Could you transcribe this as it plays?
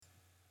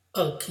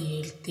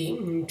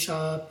अकीर्तिं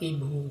चापि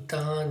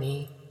भूतानि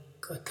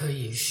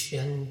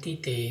कथयिष्यन्ति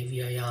ते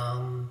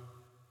व्ययाम्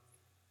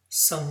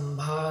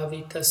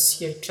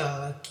सम्भावितस्य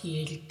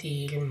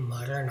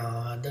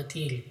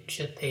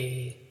चाकीर्तिर्मरणादतिरिच्यते.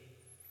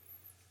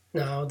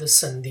 Now the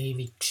Sandhi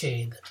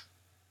Vichhed.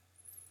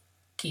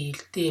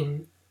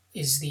 Kirtim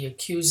is the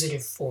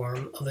accusative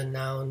form of a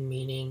noun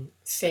meaning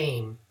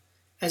fame,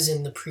 as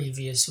in the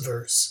previous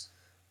verse.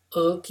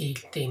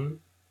 Akirtim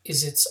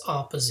is its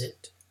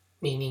opposite,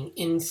 meaning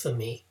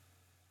infamy.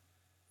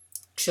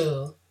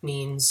 Cha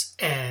means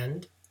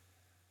and.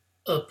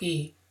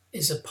 Api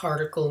is a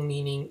particle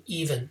meaning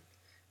even,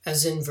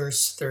 as in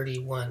verse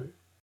 31.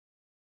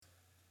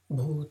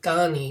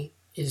 Bhutani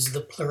is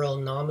the plural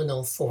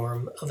nominal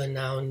form of a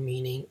noun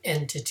meaning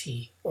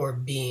entity or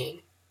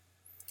being.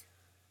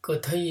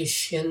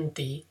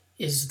 Kathayishyanti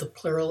is the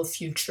plural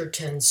future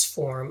tense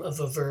form of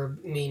a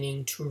verb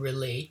meaning to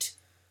relate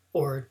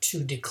or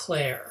to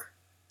declare.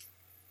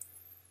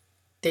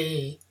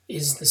 Te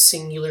is the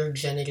singular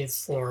genitive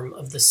form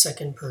of the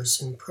second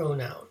person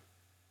pronoun.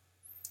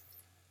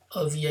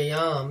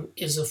 Avyayam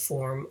is a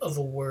form of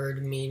a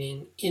word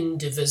meaning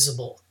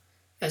indivisible,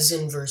 as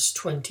in verse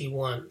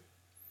 21.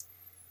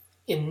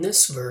 In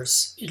this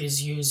verse, it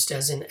is used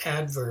as an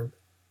adverb,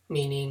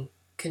 meaning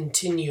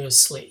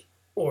continuously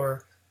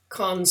or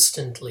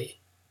constantly.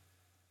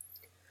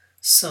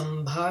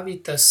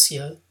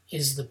 Sambhavitasya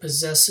is the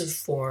possessive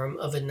form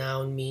of a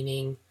noun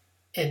meaning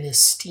an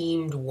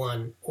esteemed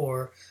one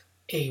or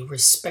a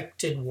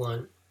respected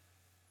one.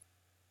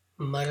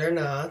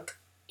 Maranat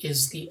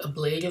is the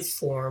ablative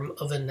form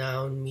of a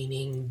noun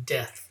meaning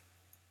death.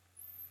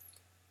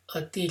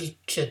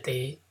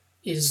 Atirichyate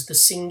is the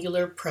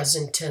singular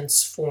present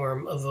tense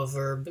form of a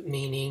verb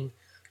meaning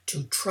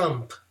to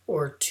trump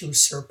or to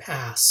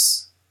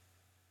surpass.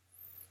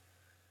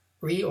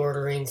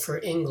 Reordering for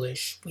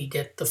English, we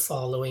get the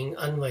following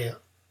Anvaya.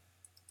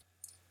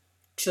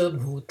 Cha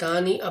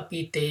bhutani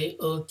api te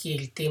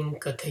akirtim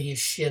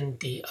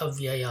kathayishyanti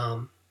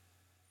avyayam.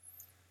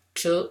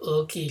 Cha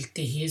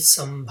akirtihi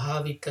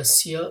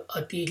sambhavitasya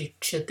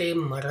atirichyate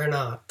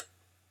maranat.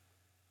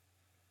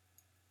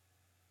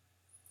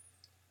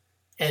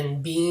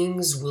 And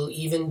beings will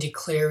even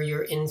declare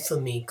your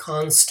infamy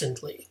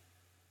constantly.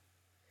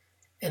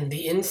 And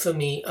the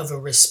infamy of a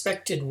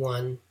respected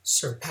one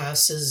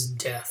surpasses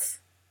death.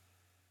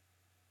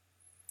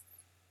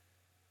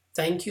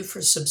 Thank you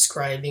for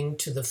subscribing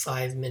to the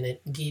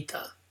 5-Minute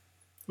Gita,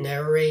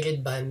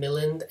 narrated by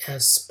Milind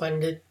S.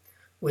 Pandit,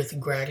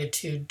 with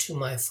gratitude to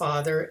my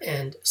father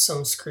and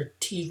Sanskrit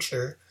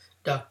teacher,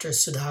 Dr.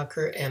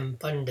 Sudhakar M.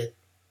 Pandit.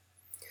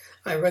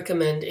 I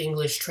recommend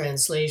English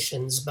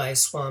translations by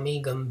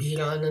Swami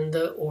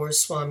Gambhirananda or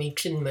Swami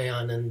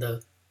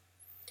Chinmayananda.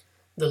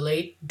 The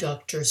late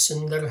Dr.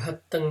 Sundar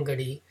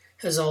Hattangadi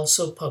has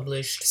also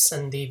published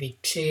Sandhi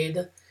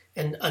Vichhed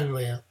and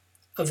Anvaya,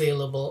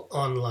 available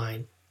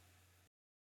online.